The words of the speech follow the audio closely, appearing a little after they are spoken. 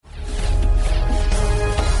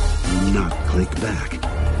click back.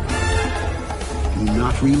 Do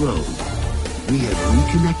not reload. We have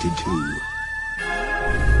reconnected to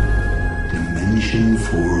Dimension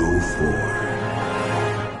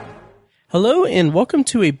 404. Hello and welcome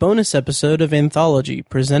to a bonus episode of Anthology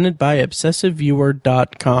presented by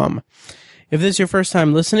ObsessiveViewer.com. If this is your first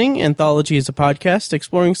time listening, Anthology is a podcast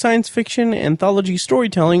exploring science fiction anthology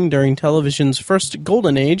storytelling during television's first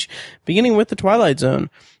golden age, beginning with The Twilight Zone.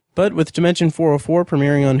 But with Dimension 404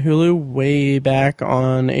 premiering on Hulu way back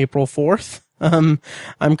on April 4th, I'm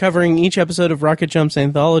covering each episode of Rocket Jump's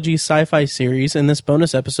Anthology sci-fi series in this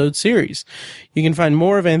bonus episode series. You can find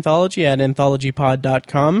more of Anthology at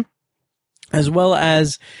anthologypod.com. as well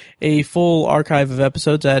as a full archive of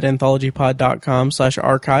episodes at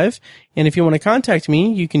anthologypod.com/archive. And if you want to contact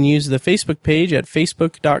me, you can use the Facebook page at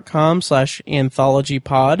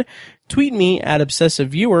facebook.com/anthologypod, tweet me at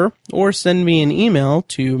obsessiveviewer, or send me an email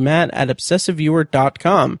to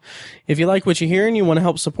matt@obsessiveviewer.com. If you like what you hear and you want to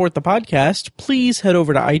help support the podcast, please head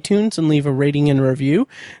over to iTunes and leave a rating and review.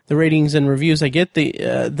 The ratings and reviews I get,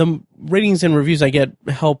 the ratings and reviews I get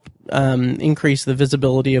help increase the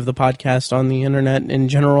visibility of the podcast on the internet in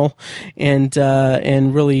general, and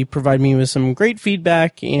really provide me with some great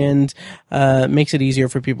feedback, and makes it easier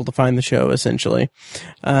for people to find the show, essentially.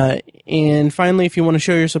 And finally, if you want to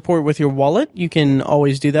show your support with your wallet, you can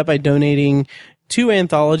always do that by donating to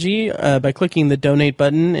Anthology by clicking the donate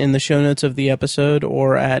button in the show notes of the episode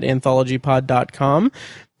or at anthologypod.com.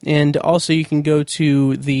 And also you can go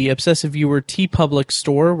to the Obsessive Viewer TeePublic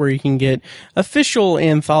store, where you can get official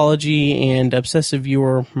Anthology and Obsessive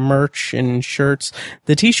Viewer merch and shirts.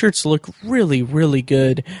 The t-shirts look really, really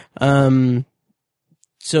good. So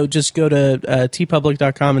just go to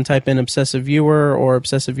teepublic.com and type in Obsessive Viewer or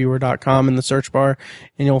obsessiveviewer.com in the search bar,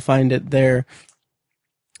 and you'll find it there.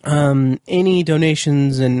 Any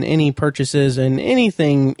donations and any purchases and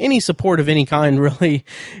anything, any support of any kind really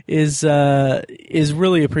is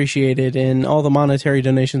really appreciated, and all the monetary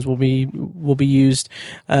donations will be used,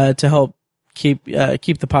 to help keep the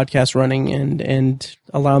podcast running and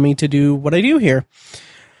allow me to do what I do here.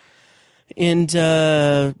 And,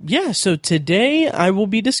 so today I will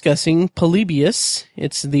be discussing Polybius.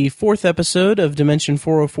 It's the fourth episode of Dimension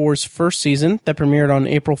 404's first season that premiered on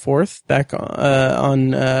April 4th,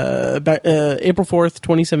 April 4th,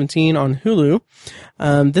 2017 on Hulu.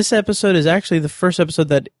 This episode is actually the first episode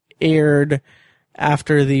that aired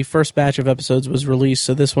after the first batch of episodes was released.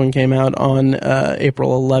 So this one came out on,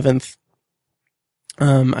 April 11th,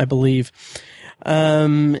 I believe.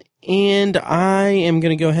 And I am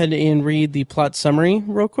going to go ahead and read the plot summary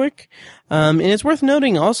real quick. And it's worth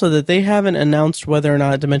noting also that they haven't announced whether or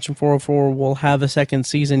not Dimension 404 will have a second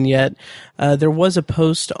season yet. There was a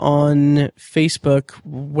post on Facebook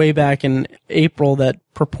way back in April that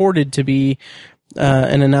purported to be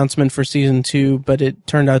an announcement for season 2, but it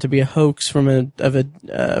turned out to be a hoax from a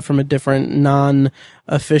different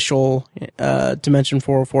non-official Dimension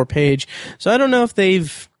 404 page. So I don't know if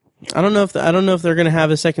they're going to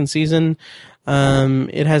have a second season.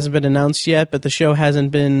 It hasn't been announced yet, but the show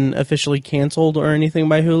hasn't been officially canceled or anything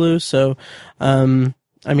by Hulu. So,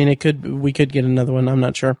 we could get another one. I'm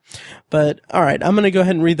not sure, but all right. I'm going to go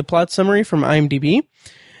ahead and read the plot summary from IMDb.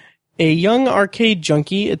 A young arcade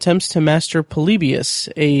junkie attempts to master Polybius,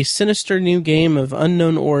 a sinister new game of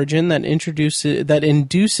unknown origin that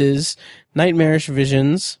induces nightmarish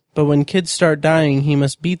visions. But when kids start dying, he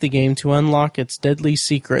must beat the game to unlock its deadly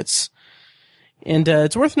secrets. And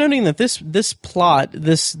it's worth noting that this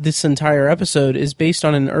entire episode is based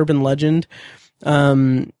on an urban legend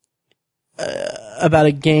about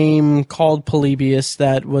a game called Polybius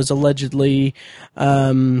that was allegedly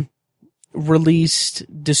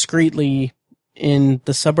released discreetly in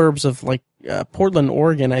the suburbs of Portland,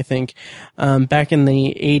 Oregon, I think, back in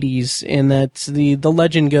the 80s. And that the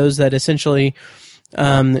legend goes that essentially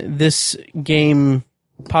this game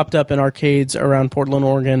popped up in arcades around Portland,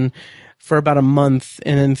 Oregon for about a month,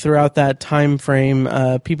 and then throughout that time frame,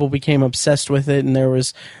 people became obsessed with it, and there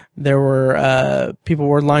were people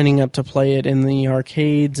were lining up to play it in the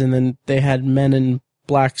arcades, and then they had men in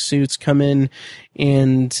black suits come in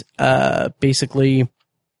and basically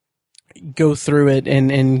go through it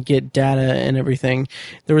and get data and everything.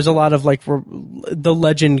 There was a lot of the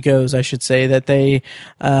legend goes, I should say, that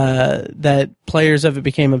that players of it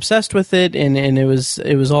became obsessed with it, and it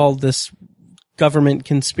was all this government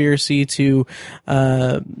conspiracy to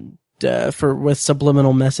with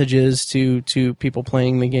subliminal messages to people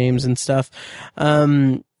playing the games and stuff.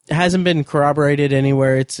 It hasn't been corroborated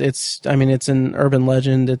anywhere. It's an urban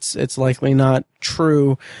legend. It's likely not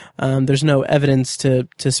true. There's no evidence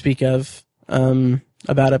to speak of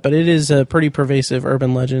about it, but it is a pretty pervasive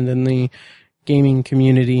urban legend in the gaming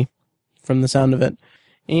community from the sound of it.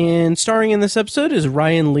 And starring in this episode is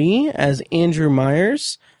Ryan Lee as Andrew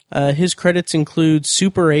Myers. His credits include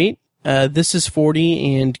Super 8, This Is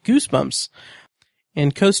 40, and Goosebumps.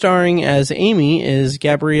 And co-starring as Amy is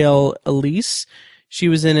Gabrielle Elise. She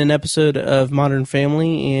was in an episode of Modern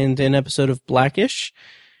Family and an episode of Blackish.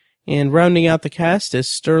 And rounding out the cast is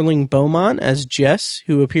Sterling Beaumont as Jess,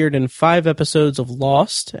 who appeared in 5 episodes of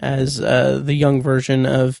Lost as the young version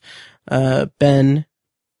of Ben.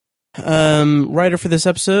 Writer for this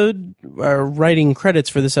episode, writing credits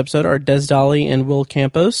for this episode are Des Dolly and Will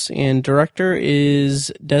Campos, and director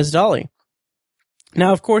is Des Dolly.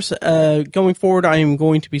 Now, of course, going forward, I am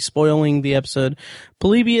going to be spoiling the episode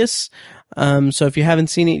Polybius. So if you haven't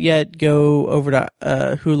seen it yet, go over to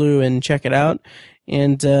Hulu and check it out,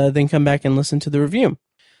 and then come back and listen to the review.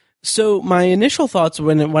 So my initial thoughts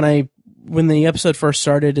when the episode first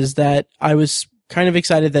started is that I was kind of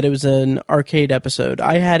excited that it was an arcade episode.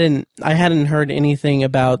 I hadn't heard anything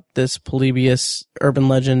about this Polybius urban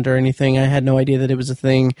legend or anything. I had no idea that it was a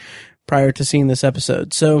thing prior to seeing this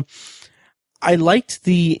episode. So I liked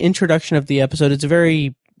the introduction of the episode.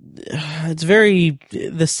 The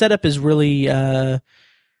setup is really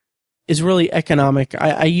economic.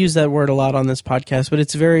 I use that word a lot on this podcast, but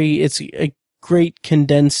it's a great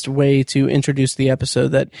condensed way to introduce the episode.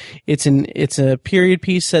 That it's a period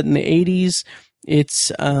piece set in the 80s.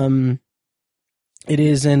 It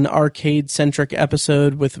is an arcade-centric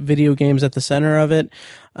episode with video games at the center of it.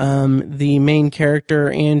 The main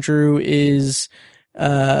character, Andrew, is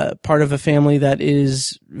part of a family that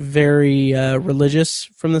is very religious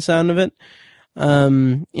from the sound of it,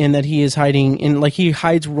 and that he is hiding he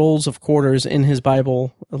hides rolls of quarters in his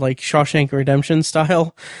Bible, like Shawshank Redemption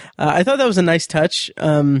style. I thought that was a nice touch.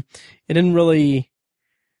 It didn't really.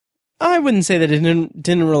 I wouldn't say that it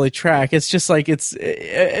didn't really track. It's just like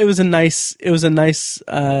it was a nice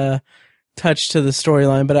touch to the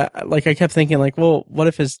storyline. But I kept thinking like, well, what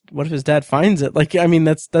if his dad finds it? Like, I mean,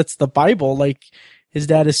 that's the Bible. Like, his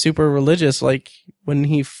dad is super religious. Like, wouldn't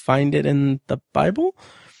he find it in the Bible?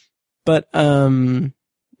 But yeah,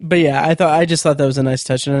 I just thought that was a nice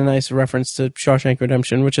touch and a nice reference to Shawshank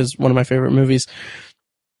Redemption, which is one of my favorite movies.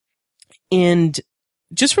 And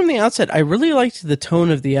just from the outset, I really liked the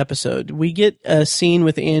tone of the episode. We get a scene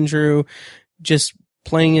with Andrew just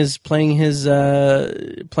playing the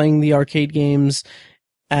arcade games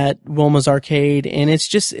at Wilma's Arcade, and it's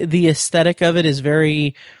just the aesthetic of it is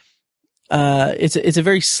very. It's a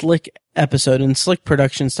very slick episode and slick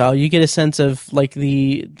production style. You get a sense of like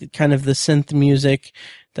the kind of the synth music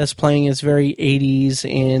that's playing is very 80s,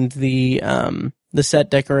 and the set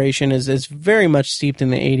decoration is very much steeped in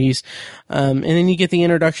the 80s. And then you get the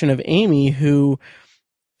introduction of Amy, who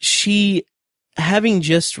having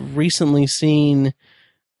just recently seen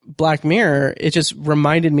Black Mirror, it just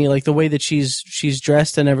reminded me, like the way that she's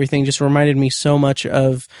dressed and everything just reminded me so much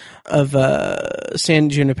of San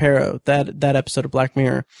Junipero, that episode of Black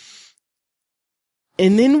Mirror.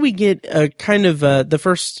 And then we get a kind of the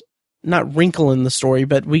first, not wrinkle in the story,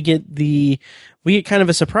 but we get kind of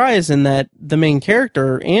a surprise in that the main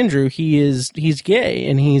character, Andrew, he's gay,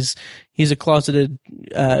 and he's a closeted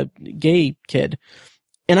gay kid.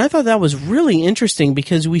 And I thought that was really interesting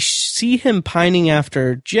because we see him pining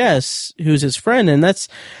after Jess, who's his friend, and that's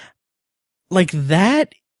like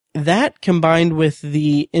that combined with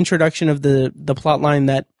the introduction of the plot line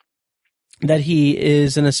that he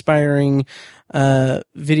is an aspiring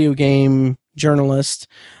video game journalist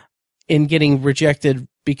and getting rejected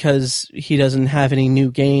because he doesn't have any new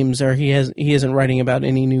games, or he isn't writing about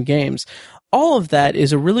any new games. All of that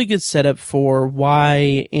is a really good setup for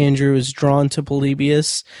why Andrew is drawn to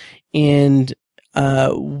Polybius and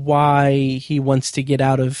why he wants to get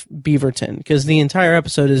out of Beaverton. Because the entire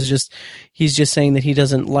episode is he's just saying that he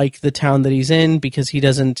doesn't like the town that he's in because he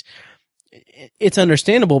doesn't. It's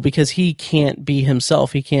understandable because he can't be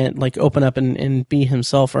himself. He can't like open up and be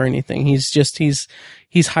himself or anything. He's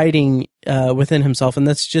hiding within himself, and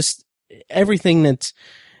that's just everything that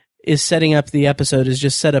is setting up the episode is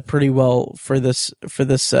just set up pretty well for this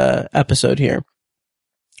episode here.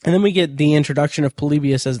 And then we get the introduction of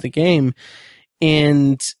Polybius as the game,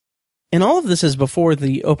 and all of this is before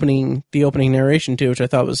the opening narration too, which I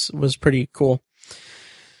thought was pretty cool.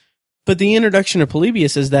 But the introduction of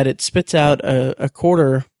Polybius is that it spits out a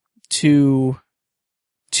quarter to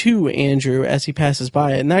Andrew as he passes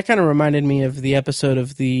by it. And that kind of reminded me of the episode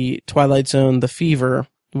of the Twilight Zone, The Fever,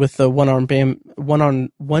 with the one-armed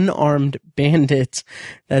bandit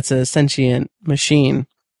that's a sentient machine.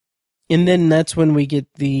 And then that's when we get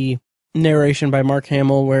the narration by Mark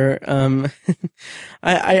Hamill where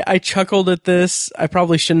I chuckled at this. I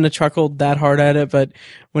probably shouldn't have chuckled that hard at it, but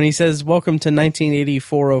when he says welcome to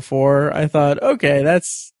 1984-04, I thought, okay,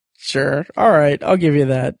 that's sure. All right, I'll give you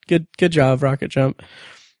that. Good job, Rocket Jump.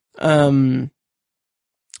 So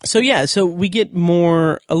we get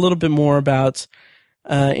a little bit more about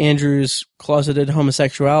Andrew's closeted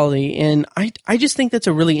homosexuality, and I just think that's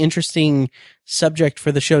a really interesting subject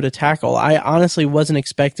for the show to tackle. I honestly wasn't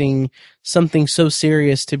expecting something so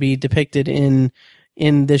serious to be depicted in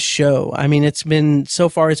this show. I mean, it's been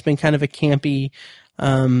kind of a campy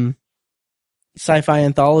sci-fi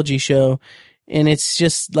anthology show, and it's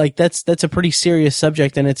just like that's a pretty serious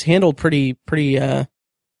subject, and it's handled pretty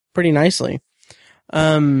nicely.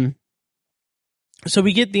 So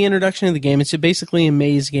we get the introduction of the game. It's basically a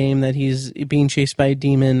maze game that he's being chased by a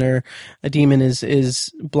demon, or a demon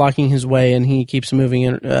is blocking his way, and he keeps moving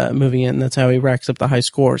in, and that's how he racks up the high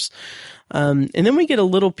scores. And then we get a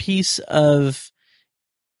little piece of,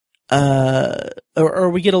 we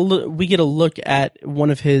get a look at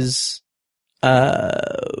one of his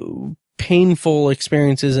painful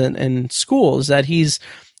experiences in school. Is that he's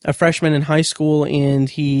a freshman in high school, and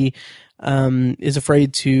he is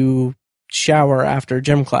afraid to shower after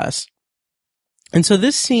gym class. And so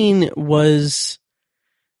this scene was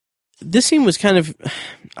kind of,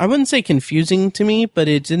 I wouldn't say confusing to me, but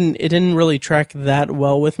it didn't really track that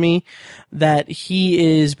well with me, that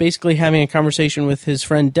he is basically having a conversation with his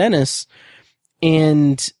friend Dennis,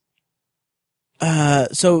 and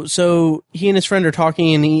so he and his friend are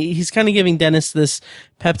talking, and he's kind of giving Dennis this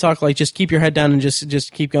pep talk, like, just keep your head down and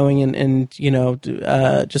just keep going, and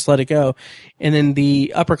just let it go. And then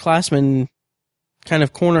the upperclassmen kind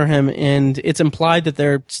of corner him, and it's implied that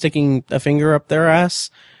they're sticking a finger up their ass.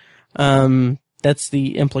 That's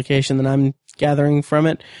the implication that I'm gathering from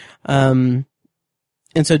it. And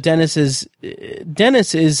so Dennis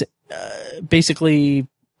is basically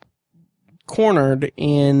cornered,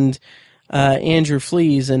 and Andrew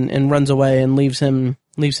flees and runs away and leaves him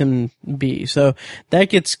be. So that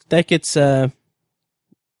gets a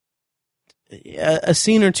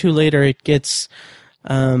scene or two later. It gets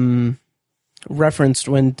referenced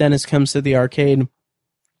when Dennis comes to the arcade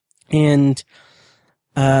and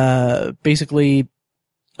basically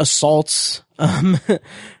assaults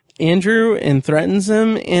Andrew and threatens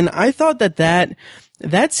him. And I thought that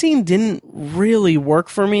scene didn't really work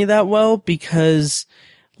for me that well, because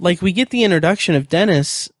like we get the introduction of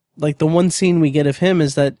Dennis, like the one scene we get of him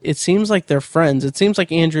is that it seems like they're friends. It seems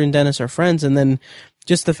like Andrew and Dennis are friends, and then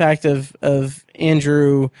just the fact of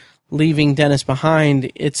Andrew leaving Dennis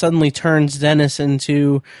behind, it suddenly turns Dennis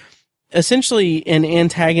into essentially an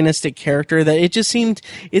antagonistic character. That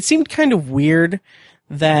it seemed kind of weird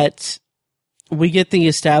that we get the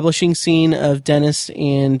establishing scene of Dennis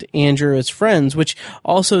and Andrew as friends, which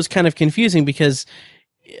also is kind of confusing because,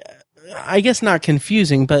 I guess not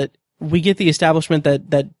confusing, but we get the establishment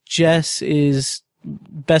that Jess is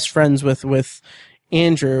best friends with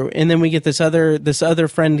Andrew, and then we get this other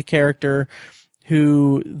friend character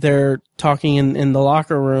who they're talking in the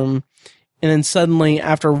locker room, and then suddenly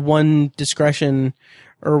after one discretion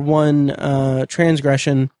or one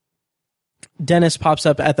transgression, Dennis pops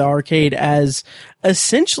up at the arcade as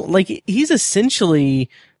he's essentially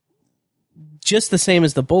just the same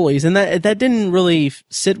as the bullies, and that didn't really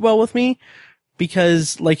sit well with me,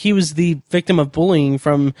 because like he was the victim of bullying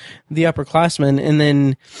from the upperclassmen, and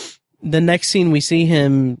then the next scene we see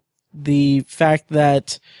him, the fact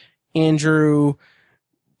that Andrew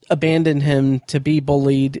abandoned him to be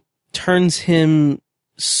bullied turns him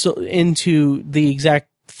into the exact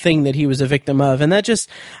thing that he was a victim of. And that just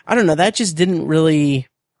didn't really,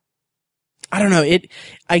 I don't know.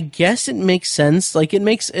 I guess it makes sense. Like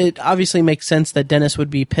it obviously makes sense that Dennis would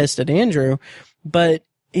be pissed at Andrew, but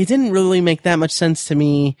it didn't really make that much sense to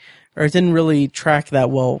me, or it didn't really track that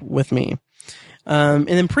well with me. And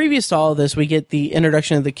then previous to all of this, we get the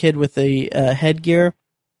introduction of the kid with the headgear,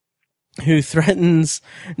 who threatens,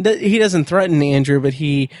 he doesn't threaten Andrew, but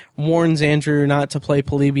he warns Andrew not to play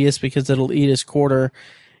Polybius because it'll eat his quarter.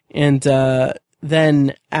 And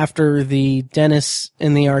then after the Dennis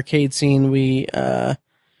in the arcade scene, we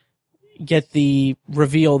get the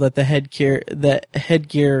reveal that the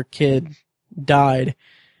headgear kid died,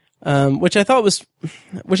 which I thought was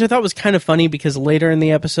kind of funny, because later in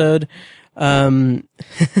the episode, like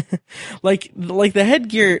the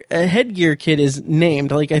headgear kid is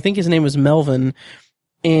named, like I think his name was Melvin,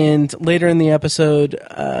 and later in the episode,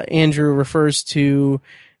 Andrew refers to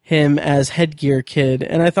him as Headgear Kid,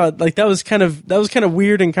 and I thought like that was kind of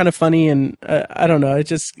weird and kind of funny, and I don't know,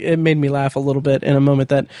 it made me laugh a little bit in a moment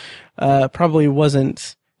that probably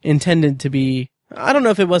wasn't intended to be. I don't know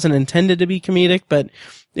if it wasn't intended to be comedic, but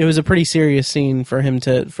it was a pretty serious scene for him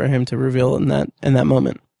to reveal in that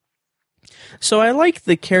moment. So I like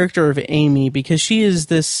the character of Amy because she is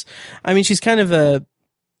this. I mean, she's kind of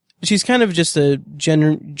just a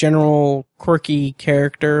general quirky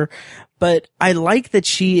character, but I like that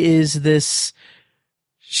she is this.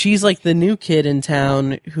 She's like the new kid in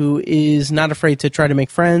town who is not afraid to try to make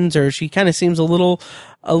friends, or she kind of seems a little,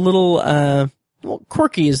 well,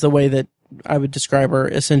 quirky is the way that I would describe her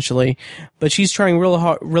essentially, but she's trying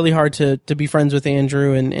really hard to be friends with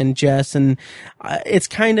Andrew and Jess, and it's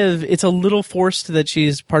a little forced that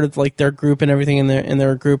she's part of like their group and everything in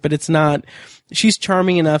their group, but it's not. She's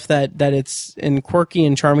charming enough that it's and quirky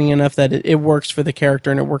and charming enough that it works for the character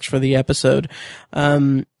and it works for the episode.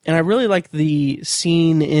 And I really like the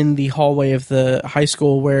scene in the hallway of the high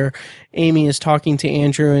school where Amy is talking to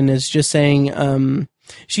Andrew and is just saying,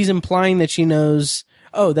 she's implying that she knows.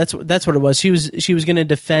 Oh, that's what it was. She was going to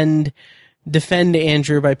defend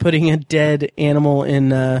Andrew by putting a dead animal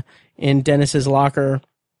in Dennis's locker.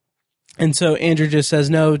 And so Andrew just says,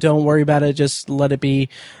 no, don't worry about it. Just let it be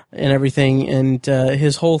and everything. And,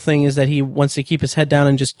 his whole thing is that he wants to keep his head down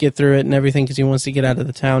and just get through it and everything because he wants to get out of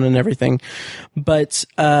the town and everything. But,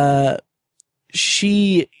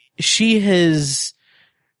 she has,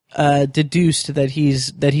 deduced that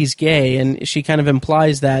he's gay, and she kind of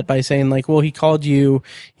implies that by saying like, well, he called you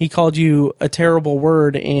a terrible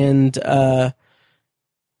word, and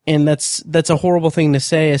that's a horrible thing to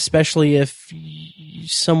say, especially if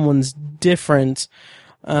someone's different.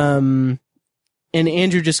 And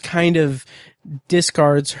Andrew just kind of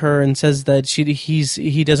discards her and says that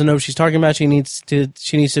he doesn't know what she's talking about. She needs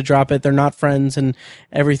to drop it. They're not friends and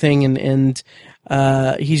everything. And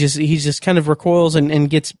he just kind of recoils and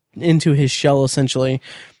gets into his shell essentially.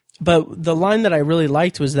 But the line that I really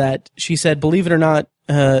liked was that she said, believe it or not,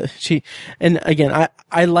 and again,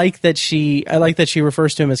 I like that she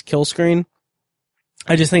refers to him as Killscreen.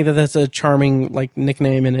 I just think that that's a charming, like,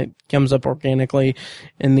 nickname, and it comes up organically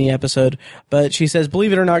in the episode. But she says,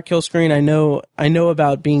 believe it or not, Killscreen, I know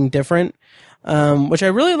about being different. Which I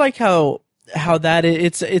really like how that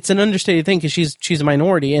it's an understated thing because she's a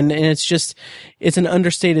minority, and it's an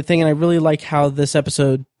understated thing. And I really like how this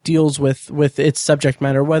episode deals with its subject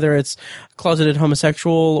matter, whether it's closeted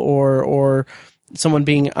homosexual or someone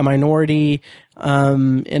being a minority,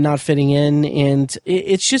 and not fitting in. And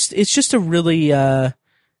it's just a really, I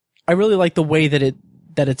really like the way that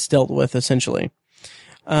it's dealt with essentially.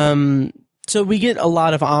 So we get a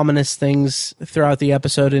lot of ominous things throughout the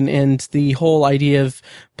episode, and the whole idea of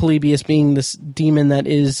Polybius being this demon that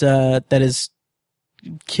is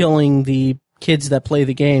killing the kids that play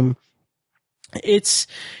the game. It's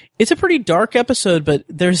a pretty dark episode, but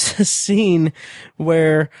there's a scene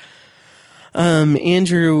where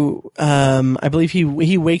Andrew, I believe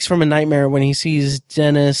he wakes from a nightmare when he sees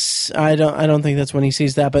Dennis. I don't think that's when he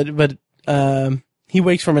sees that, but he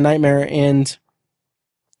wakes from a nightmare and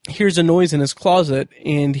hears a noise in his closet,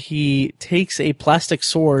 and he takes a plastic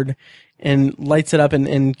sword and lights it up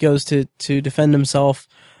and goes to defend himself,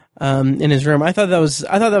 in his room. I thought that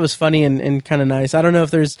was funny and kind of nice. I don't know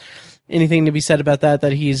if there's anything to be said about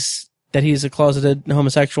that he's a closeted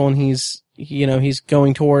homosexual and he's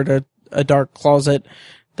going toward a dark closet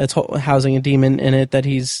that's housing a demon in it that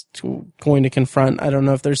he's going to confront. I don't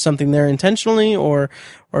know if there's something there intentionally or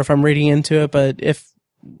if I'm reading into it, but if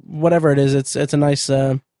whatever it is, it's a nice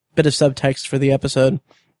bit of subtext for the episode.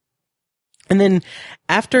 And then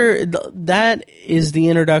after that is the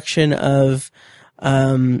introduction of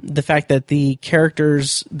the fact that the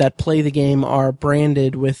characters that play the game are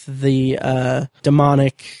branded with the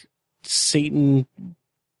demonic Satan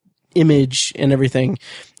image and everything.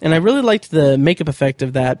 And I really liked the makeup effect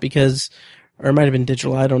of that or it might have been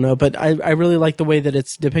digital, I don't know, but I really like the way that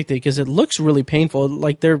it's depicted because it looks really painful.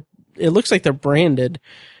 It looks like they're branded.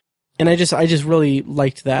 And I just really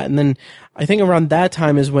liked that. And then I think around that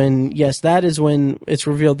time is when it's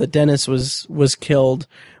revealed that Dennis was killed,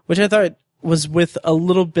 which I thought was with a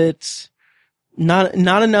little bit, not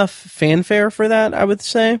enough fanfare for that, I would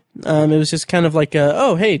say. It was just kind of like,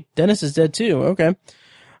 oh, hey, Dennis is dead too. Okay.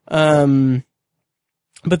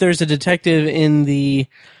 But there's a detective in the,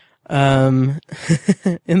 in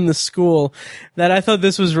the school that I thought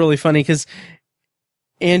this was really funny because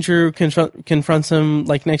Andrew confronts him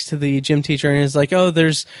like next to the gym teacher and is like, oh,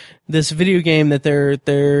 there's this video game that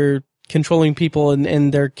they're controlling people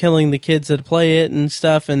and they're killing the kids that play it and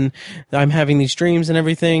stuff. And I'm having these dreams and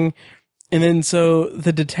everything. And then so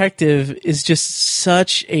the detective is just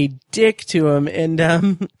such a dick to him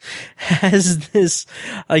and has this,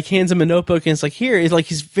 like, hands him a notebook and it's like, here, it's like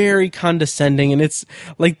he's very condescending, and it's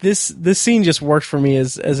like this scene just worked for me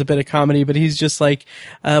as a bit of comedy. But he's just like,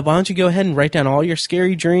 why don't you go ahead and write down all your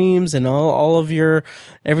scary dreams and all of your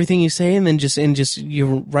everything you say, and then just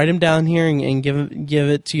you write them down here and give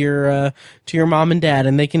it to your mom and dad,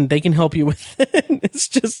 and they can help you with it. It's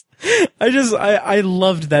just, I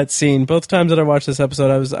loved that scene. Both times that I watched this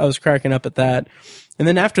episode, I was cracking up at that. And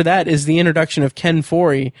then after that is the introduction of Ken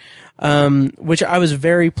Foree, which I was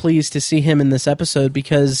very pleased to see him in this episode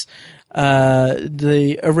because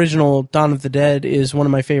the original Dawn of the Dead is one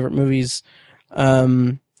of my favorite movies,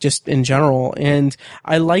 just in general. And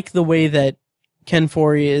I like the way that Ken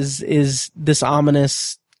Foree is this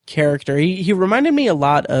ominous character. He reminded me a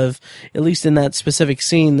lot of, at least in that specific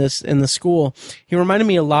scene, in the school, he reminded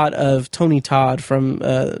me a lot of Tony Todd from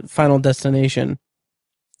Final Destination.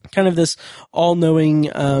 Kind of this all-knowing,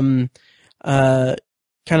 kind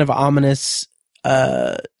of ominous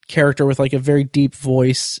character with like a very deep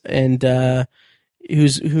voice, and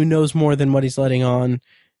who knows more than what he's letting on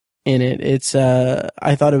in it. It's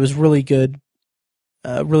I thought it was really good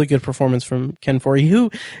performance from Ken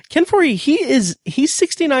Foree. He's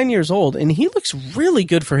 69 years old and he looks really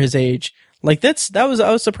good for his age. Like I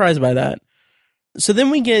was surprised by that. So then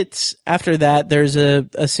we get, after that, there's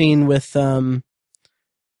a scene with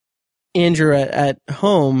Andrew at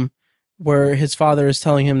home where his father is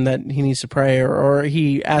telling him that he needs to pray, or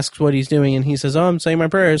he asks what he's doing and he says, "Oh, I'm saying my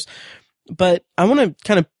prayers." But I want to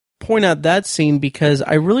kind of point out that scene because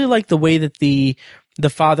I really like the way that the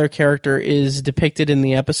father character is depicted in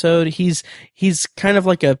the episode. He's kind of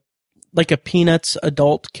like a Peanuts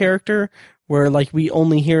adult character where like we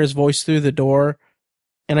only hear his voice through the door.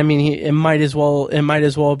 And I mean, it might as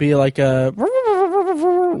well be like a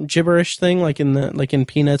gibberish thing, like in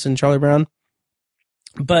Peanuts and Charlie Brown.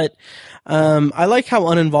 But I like how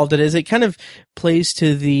uninvolved it is. It kind of plays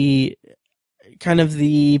to the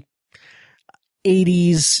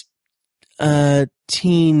 80s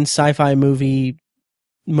teen sci-fi movie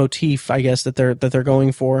motif, I guess, that they're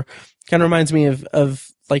going for. Kind of reminds me of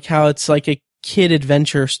like how it's like a kid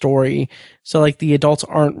adventure story. So like the adults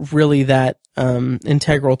aren't really that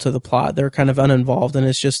integral to the plot. They're kind of uninvolved, and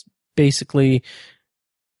it's just basically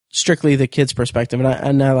strictly the kid's perspective,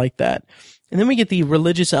 and I like that. And then we get the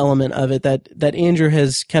religious element of it that Andrew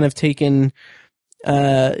has kind of taken.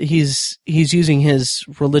 He's using his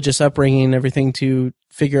religious upbringing and everything to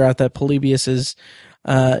figure out that Polybius is.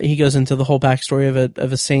 He goes into the whole backstory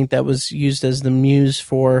of a saint that was used as the muse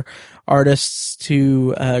for artists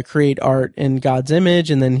to create art in God's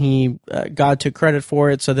image, and then God took credit for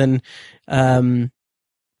it. So then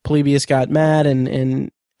Polybius got mad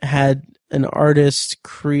and had an artist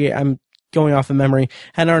create. I'm going off of memory.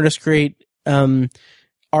 Had an artist create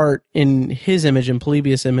art in his image and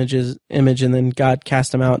Polybius' image, and then God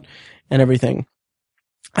cast him out and everything.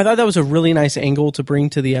 I thought that was a really nice angle to bring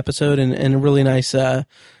to the episode, and a really nice bit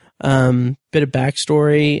of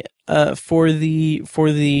backstory for the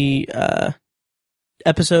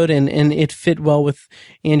episode, and it fit well with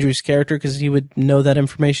Andrew's character because he would know that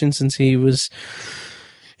information since he was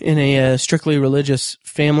in a strictly religious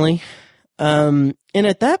family. And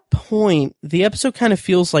at that point, the episode kind of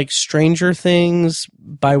feels like Stranger Things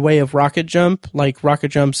by way of Rocket Jump, like Rocket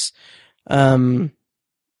Jump's, I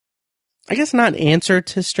guess not answer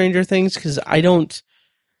to Stranger Things, because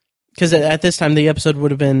at this time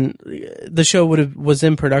the show was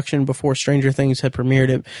in production before Stranger Things had premiered.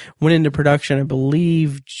 It went into production, I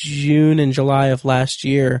believe, June and July of last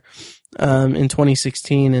year, in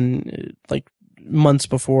 2016, and like months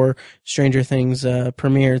before Stranger Things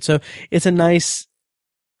premiered. So it's a nice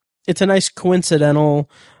coincidental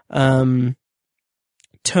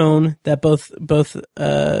tone that both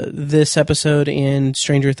this episode and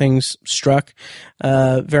Stranger Things struck.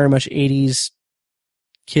 Very much 80s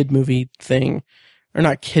kid movie thing, or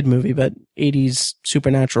not kid movie, but 80s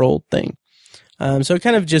supernatural thing. So it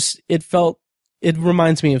kind of it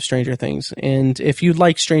reminds me of Stranger Things. And if you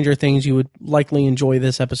like Stranger Things, you would likely enjoy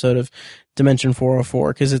this episode of Dimension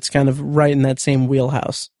 404 because it's kind of right in that same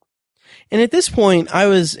wheelhouse. And at this point,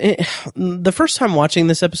 the first time watching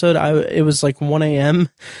this episode, it was like 1 a.m.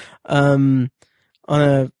 On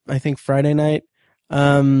I think Friday night.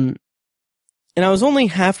 And I was only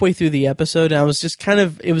halfway through the episode, and I was just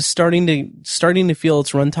it was starting to feel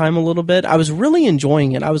its runtime a little bit. I was really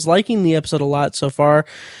enjoying it. I was liking the episode a lot so far.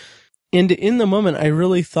 And in the moment, I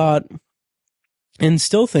really thought, and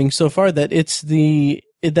still think so far, that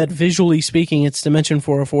that visually speaking, it's Dimension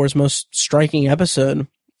 404's most striking episode.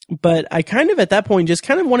 But I kind of, at that point, just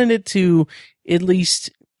kind of wanted it to at least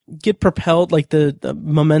get propelled, like the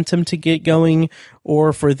momentum to get going,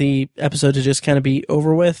 or for the episode to just kind of be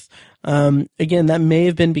over with. Again, that may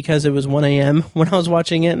have been because it was 1 a.m. when I was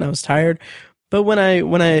watching it and I was tired. But when I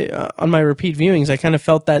on my repeat viewings, I kind of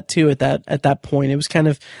felt that too at that point. It was kind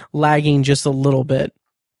of lagging just a little bit.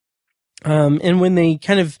 And when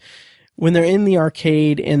they're in the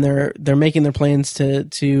arcade and they're making their plans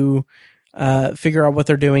to figure out what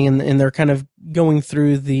they're doing, and they're kind of going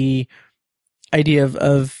through the idea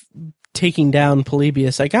of taking down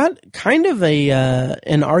Polybius, I got kind of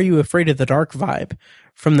an Are You Afraid of the Dark vibe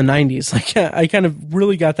from the 90s. Like, I kind of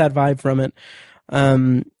really got that vibe from it.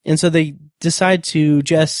 And so they decide to,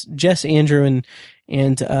 Jess, Andrew, and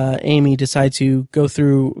Amy decide to go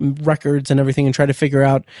through records and everything and try to figure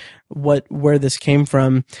out where this came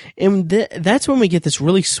from. And that's when we get this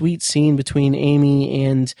really sweet scene between Amy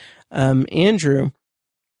and Andrew,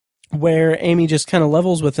 where Amy just kind of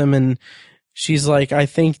levels with him, and she's like, I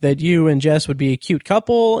think that you and Jess would be a cute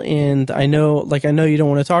couple, and I know you don't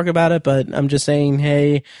want to talk about it, but I'm just saying,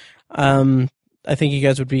 hey, I think you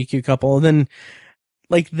guys would be a cute couple. And then,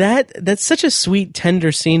 like, that's such a sweet,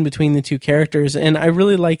 tender scene between the two characters, and I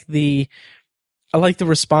really like the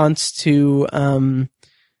response to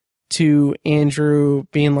Andrew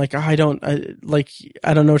being like, oh, I don't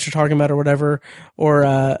know what you're talking about, or whatever,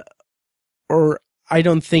 or I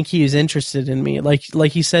don't think he is interested in me.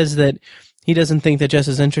 Like he says that he doesn't think that Jess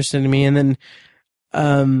is interested in me, and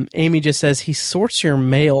then Amy just says, he sorts your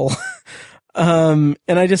mail. And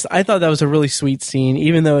I thought that was a really sweet scene,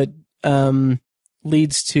 even though it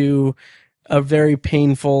leads to a very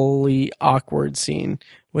painfully awkward scene,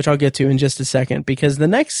 which I'll get to in just a second, because the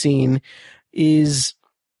next scene is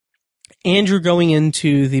Andrew going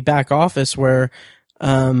into the back office where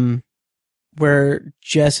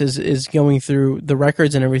Jess is going through the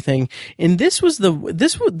records and everything. And this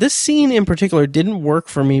scene in particular didn't work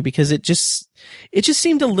for me because it just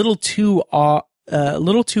seemed a little too off and a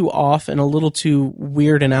little too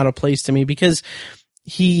weird and out of place to me, because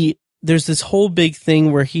there's this whole big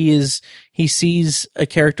thing where he sees a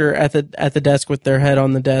character at the desk with their head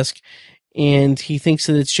on the desk, and he thinks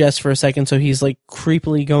that it's Jess for a second, so he's like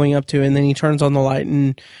creepily going up to it, and then he turns on the light,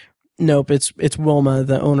 and nope, it's Wilma,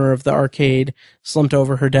 the owner of the arcade, slumped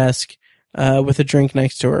over her desk with a drink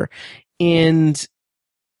next to her. And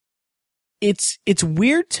it's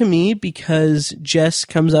weird to me because Jess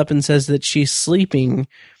comes up and says that she's sleeping,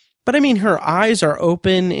 but I mean, her eyes are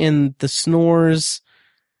open, and the snores,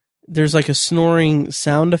 there's like a snoring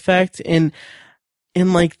sound effect, and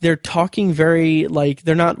like they're talking very, like,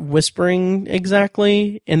 they're not whispering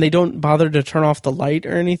exactly, and they don't bother to turn off the light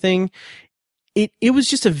or anything. It was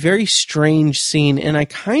just a very strange scene, and I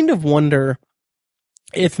kind of wonder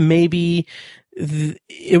if maybe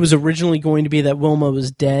it was originally going to be that Wilma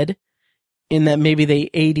was dead, in that maybe they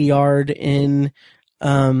ADR'd in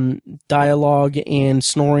dialogue and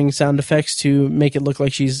snoring sound effects to make it look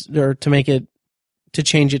like to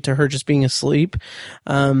change it to her just being asleep.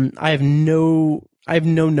 I have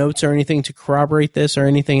no notes or anything to corroborate this or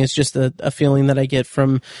anything. It's just a feeling that I get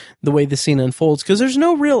from the way the scene unfolds, because there's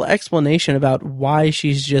no real explanation about why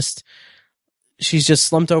she's just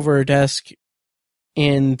slumped over her desk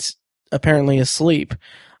and apparently asleep.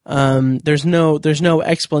 There's no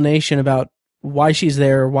explanation about why she's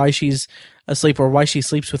there, or why she's asleep, or why she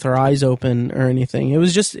sleeps with her eyes open or anything. It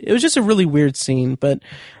was just a really weird scene, but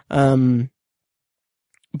it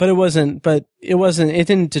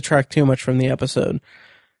didn't detract too much from the episode.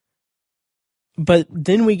 But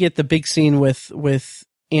then we get the big scene with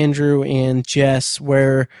Andrew and Jess,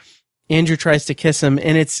 where Andrew tries to kiss him,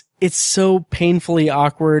 and it's so painfully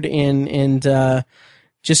awkward and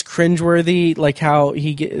just cringeworthy, like how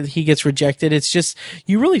he gets rejected. It's just,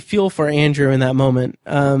 you really feel for Andrew in that moment.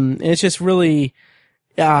 And it's just really,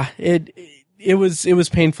 it was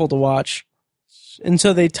painful to watch. And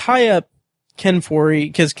so they tie up Ken Foree,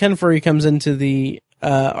 because Ken Foree comes into the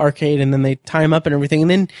arcade, and then they tie him up and everything,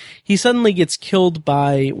 and then he suddenly gets killed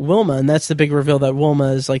by Wilma, and that's the big reveal that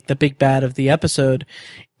Wilma is like the big bad of the episode.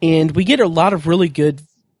 And we get a lot of really good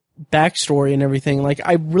backstory and everything. Like,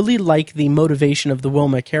 I really like the motivation of the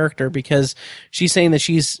Wilma character, because she's saying that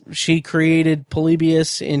she created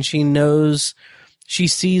Polybius, and she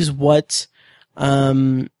sees what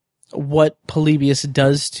Polybius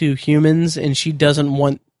does to humans, and she doesn't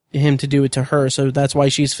want him to do it to her, so that's why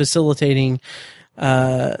she's facilitating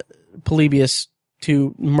Polybius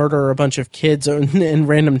to murder a bunch of kids in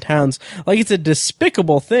random towns. Like, it's a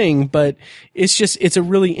despicable thing, but it's a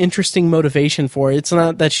really interesting motivation for it. It's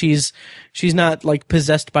not that she's not like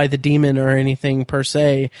possessed by the demon or anything per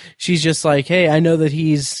se. She's just like, hey, I know that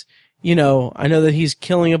he's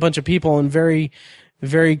killing a bunch of people in very,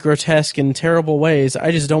 very grotesque and terrible ways.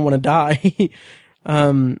 I just don't want to die.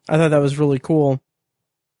 I thought that was really cool.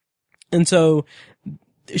 And so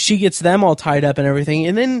she gets them all tied up and everything.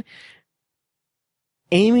 And then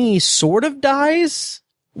Amy sort of dies,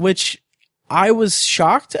 which I was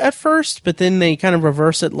shocked at first, but then they kind of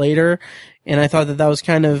reverse it later. And I thought that was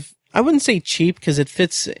kind of, I wouldn't say cheap, because it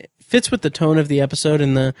fits with the tone of the episode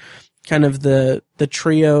and the kind of the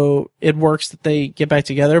trio. It works that they get back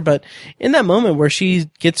together. But in that moment where she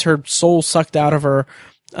gets her soul sucked out of her,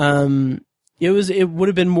 it would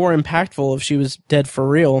have been more impactful if she was dead for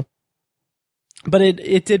real. But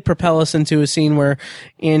it did propel us into a scene where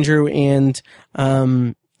Andrew and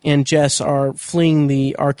Jess are fleeing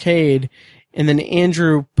the arcade, and then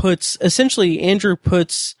Andrew puts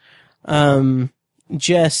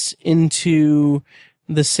Jess into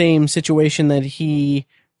the same situation that he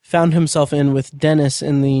found himself in with Dennis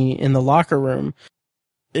in the locker room.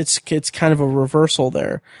 It's kind of a reversal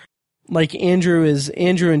there. Like Andrew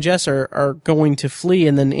and Jess are going to flee,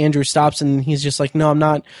 and then Andrew stops and he's just like, no, I'm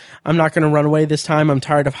not going to run away this time. I'm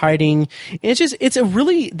tired of hiding. And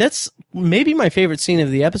that's maybe my favorite scene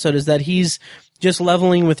of the episode, is that he's just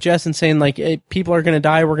leveling with Jess and saying, like, hey, people are going to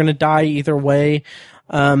die. We're going to die either way.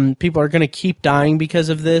 People are going to keep dying because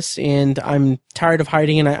of this, and I'm tired of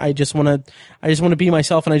hiding, and I just want to be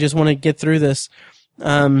myself, and I just want to get through this.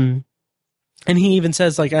 And he even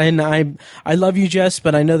says, like, I love you, Jess,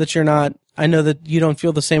 but I know that I know that you don't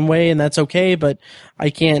feel the same way, and that's okay, but I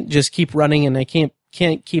can't just keep running, and I can't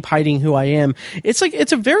keep hiding who I am. It's like,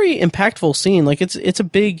 it's a very impactful scene. Like, it's a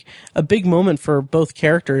big moment for both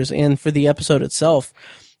characters and for the episode itself.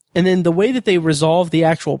 And then the way that they resolve the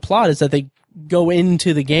actual plot is that they go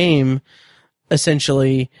into the game,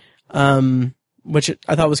 essentially, which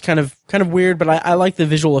I thought was kind of weird, but I like the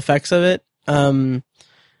visual effects of it. And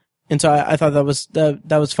so I thought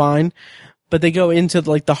that was fine. But they go into,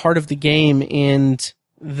 like, the heart of the game, and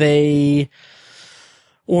Andrew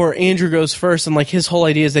goes first, and, like, his whole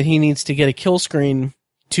idea is that he needs to get a kill screen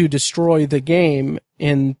to destroy the game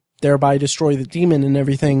and thereby destroy the demon and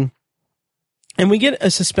everything. And we get a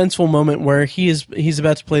suspenseful moment where he's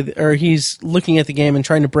about to play, or he's looking at the game and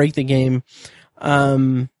trying to break the game,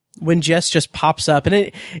 when Jess just pops up,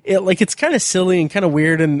 and it's kind of silly and kind of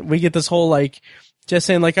weird, and we get this whole, like, Jess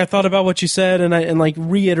saying, like, I thought about what you said, and like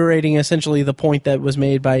reiterating essentially the point that was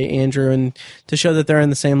made by Andrew, and to show that they're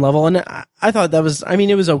in the same level. And I thought it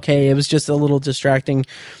was okay. It was just a little distracting.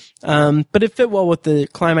 But it fit well with the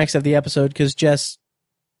climax of the episode, because Jess,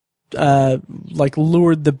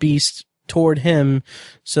 lured the beast toward him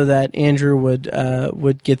so that Andrew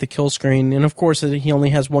would get the kill screen. And of course, he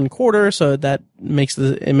only has 1 quarter, so that makes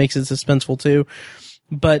it suspenseful too.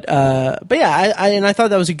 But yeah, I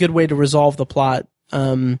thought that was a good way to resolve the plot,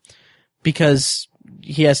 because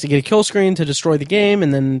he has to get a kill screen to destroy the game,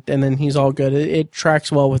 and then he's all good. It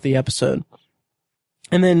tracks well with the episode.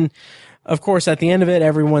 And then, of course, at the end of it,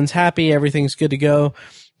 everyone's happy, everything's good to go,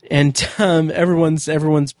 and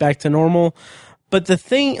everyone's back to normal. But the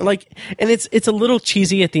thing, like, and it's a little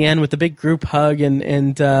cheesy at the end with the big group hug,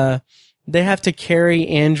 and they have to carry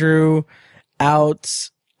Andrew out.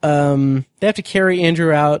 They have to carry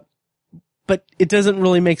Andrew out, but it doesn't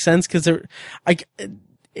really make sense, because it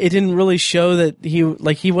didn't really show that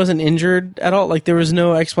he wasn't injured at all. Like, there was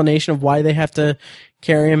no explanation of why they have to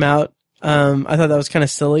carry him out. I thought that was kind of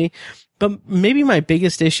silly. But maybe my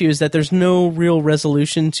biggest issue is that there's no real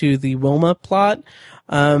resolution to the Wilma plot,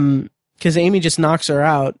 because Amy just knocks her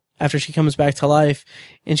out after she comes back to life,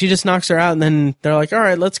 and she just knocks her out, and then they're like, all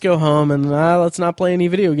right, let's go home, and let's not play any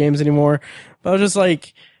video games anymore. But I was just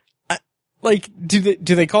like, do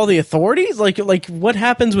they call the authorities? Like what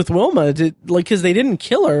happens with Wilma? Cause they didn't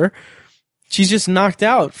kill her. She's just knocked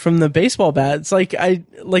out from the baseball bat. It's like, I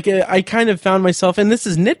kind of found myself, and this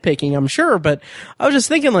is nitpicking, I'm sure, but I was just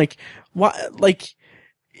thinking, like, why, like,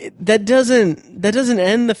 that doesn't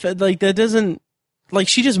end that doesn't, like,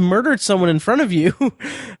 she just murdered someone in front of you.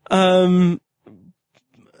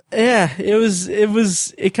 Yeah,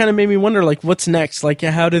 it kind of made me wonder, like, what's next? Like,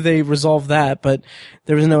 how do they resolve that? But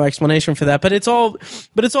there was no explanation for that. But it's all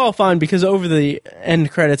fine, because over the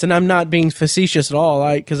end credits, and I'm not being facetious at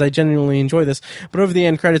all, because I genuinely enjoy this, but over the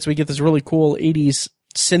end credits, we get this really cool 80s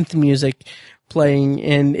synth music playing,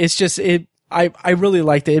 and it's just, I really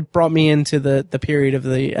liked it. It brought me into the period of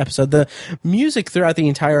the episode. The music throughout the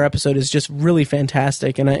entire episode is just really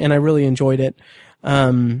fantastic, and I really enjoyed it.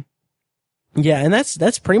 Yeah, and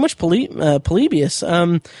that's pretty much Polybius.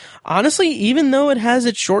 Honestly, even though it has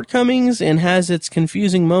its shortcomings and has its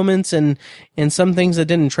confusing moments and some things that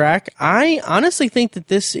didn't track, I honestly think that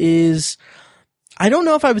this is I don't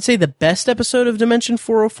know if I would say the best episode of Dimension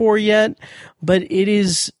 404 yet, but it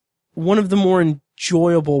is one of the more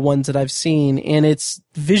enjoyable ones that I've seen, and it's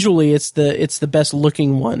visually it's the best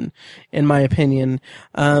looking one in my opinion.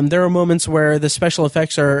 There are moments where the special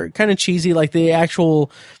effects are kind of cheesy, like the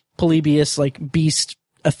actual Polybius like beast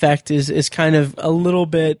effect is kind of a little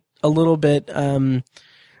bit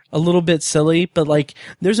silly, but like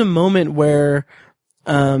there's a moment where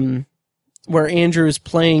Andrew is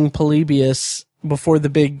playing Polybius before the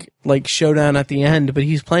big like showdown at the end, but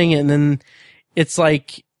he's playing it and then it's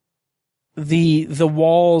like the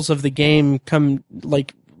walls of the game come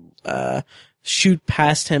like shoot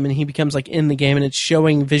past him and he becomes like in the game, and it's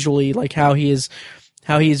showing visually like how he is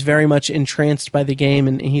very much entranced by the game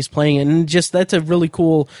and he's playing it, and just that's a really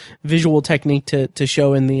cool visual technique to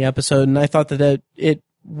show in the episode, and I thought that it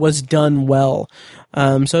was done well.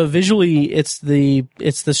 So visually it's the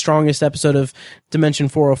strongest episode of Dimension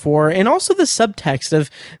 404, and also the subtext of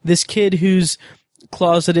this kid who's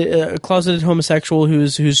closeted homosexual who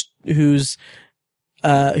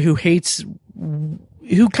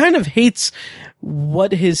kind of hates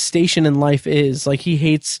what his station in life is. Like he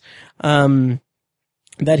hates that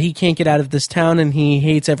he can't get out of this town, and he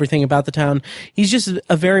hates everything about the town. He's just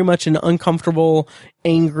a very much an uncomfortable,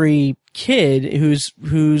 angry kid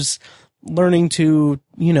who's learning to,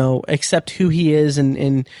 accept who he is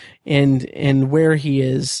and where he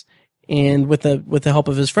is. And with the help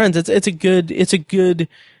of his friends, it's a good,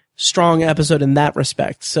 strong episode in that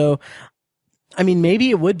respect. So, I mean, maybe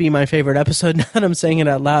it would be my favorite episode now that I'm saying it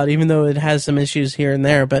out loud, even though it has some issues here and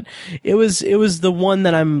there. But it was the one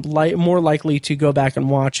that I'm more likely to go back and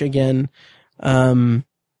watch again, at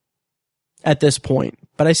this point.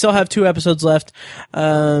 But I still have 2 episodes left,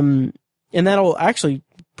 and that'll actually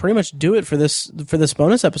pretty much do it for this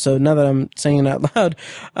bonus episode. Now that I'm saying it out loud.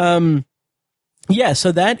 Yeah,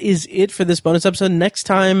 so that is it for this bonus episode. Next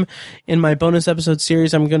time in my bonus episode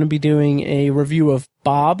series, I'm going to be doing a review of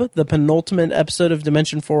Bob, the penultimate episode of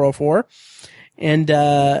Dimension 404. And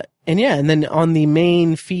then on the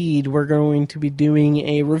main feed, we're going to be doing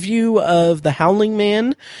a review of The Howling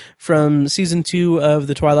Man from season 2 of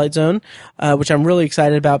The Twilight Zone, which I'm really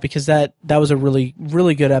excited about because that was a really,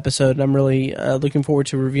 really good episode. And I'm really looking forward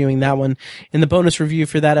to reviewing that one. And the bonus review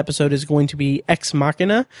for that episode is going to be Ex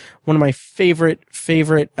Machina, one of my favorite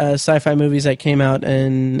sci-fi movies that came out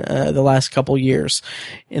in the last couple years.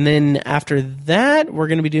 And then after that, we're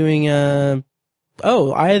going to be doing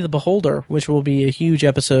Eye of the Beholder, which will be a huge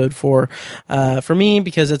episode for me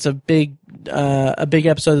because it's a big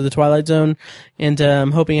episode of The Twilight Zone, and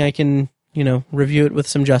I'm hoping I can, review it with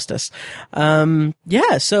some justice.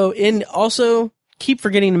 So, and also keep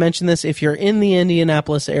forgetting to mention this. If you're in the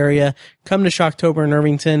Indianapolis area, come to Shocktober in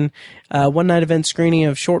Irvington, one night event screening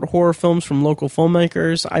of short horror films from local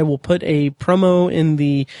filmmakers. I will put a promo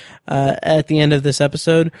in at the end of this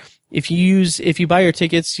episode. If you buy your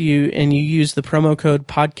tickets, you use the promo code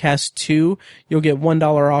podcast2, you'll get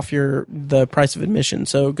 $1 off the price of admission.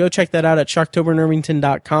 So go check that out at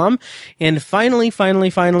shocktoberinirvington.com. And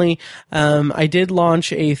finally, I did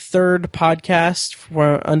launch a third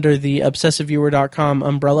podcast under the obsessiveviewer.com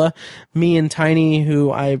umbrella. Me and Tiny, who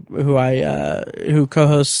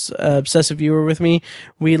co-hosts Obsessive Viewer with me,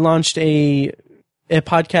 we launched a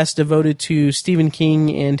podcast devoted to Stephen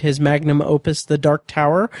King and his magnum opus, The Dark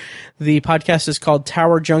Tower. The podcast is called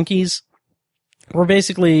Tower Junkies. We're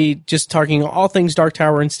basically just talking all things Dark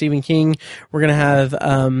Tower and Stephen King. We're going to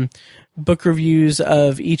have book reviews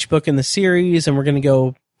of each book in the series, and we're going to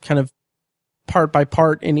go kind of part by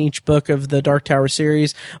part in each book of the Dark Tower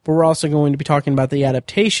series, but we're also going to be talking about the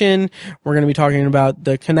adaptation. We're going to be talking about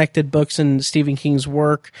the connected books in Stephen King's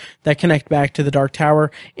work that connect back to the Dark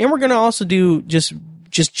Tower, and we're going to also do just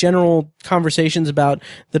general conversations about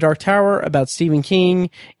the Dark Tower, about Stephen King,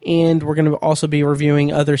 and we're going to also be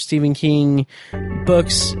reviewing other Stephen King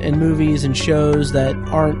books and movies and shows that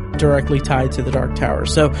aren't directly tied to the Dark Tower.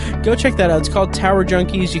 So go check that out. It's called Tower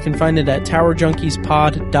Junkies. You can find it at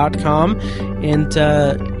towerjunkiespod.com. And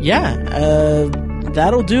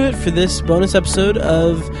that'll do it for this bonus episode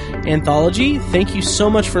of Anthology. Thank you so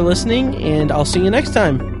much for listening, and I'll see you next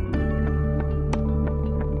time.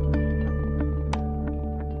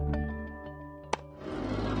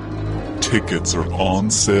 Tickets are on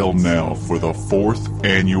sale now for the 4th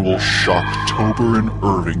annual Shocktober in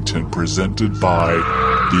Irvington, presented by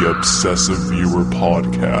the Obsessive Viewer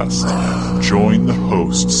podcast. Join the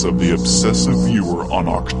hosts of the Obsessive Viewer on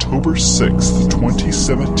October 6th,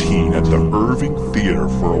 2017 at the Irving Theater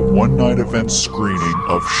for a one-night event screening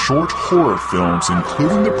of short horror films,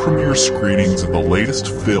 including the premiere screenings of the latest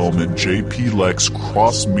film in J.P. Leck's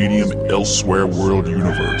cross-medium Elsewhere World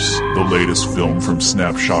universe, the latest film from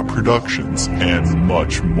Snapshot Productions, and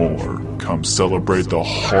much more. Come celebrate the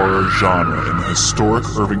horror genre in the historic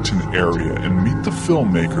Irvington area and meet the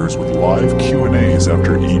filmmakers with live Q&As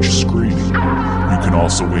after each screening. You can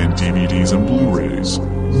also win DVDs and Blu-rays,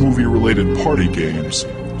 movie-related party games,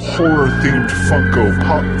 horror-themed Funko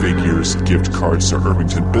Pop figures, gift cards to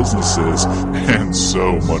Irvington businesses, and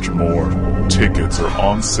so much more. Tickets are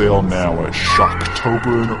on sale now at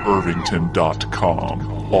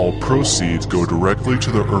shocktoberinirvington.com. All proceeds go directly to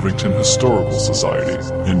the Irvington Historical Society.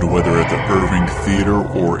 And whether at the Irving Theater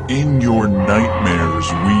or in your nightmares,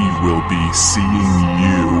 we will be seeing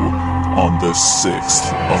you on the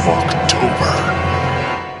 6th of October.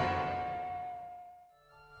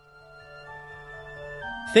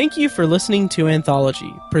 Thank you for listening to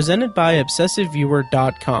Anthology, presented by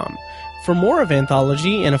ObsessiveViewer.com. For more of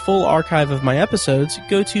Anthology and a full archive of my episodes,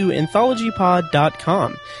 go to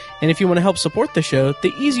AnthologyPod.com. And if you want to help support the show,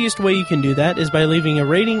 the easiest way you can do that is by leaving a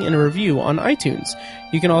rating and a review on iTunes.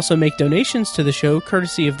 You can also make donations to the show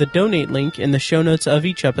courtesy of the donate link in the show notes of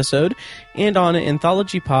each episode and on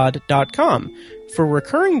AnthologyPod.com. For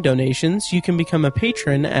recurring donations, you can become a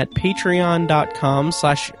patron at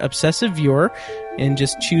patreon.com/obsessiveviewer and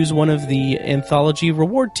just choose one of the Anthology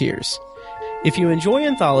reward tiers. If you enjoy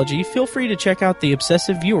Anthology, feel free to check out The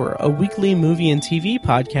Obsessive Viewer, a weekly movie and TV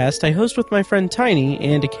podcast I host with my friend Tiny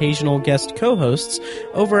and occasional guest co-hosts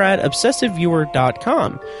over at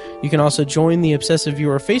ObsessiveViewer.com. You can also join the Obsessive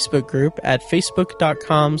Viewer Facebook group at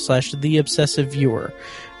facebook.com/TheObsessiveViewer.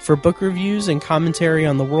 For book reviews and commentary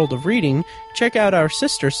on the world of reading, check out our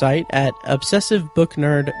sister site at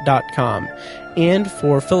obsessivebooknerd.com. And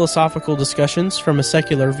for philosophical discussions from a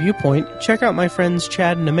secular viewpoint, check out my friends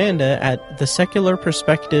Chad and Amanda at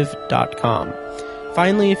thesecularperspective.com.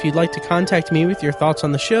 Finally, if you'd like to contact me with your thoughts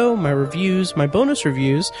on the show, my reviews, my bonus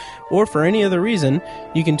reviews, or for any other reason,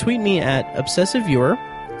 you can tweet me at ObsessiveViewer,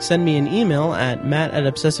 send me an email at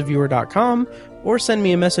matt@obsessiveviewer.com, or send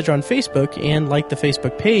me a message on Facebook and like the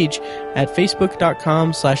Facebook page at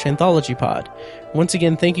facebook.com/anthologypod. Once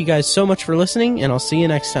again, thank you guys so much for listening, and I'll see you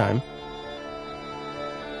next time.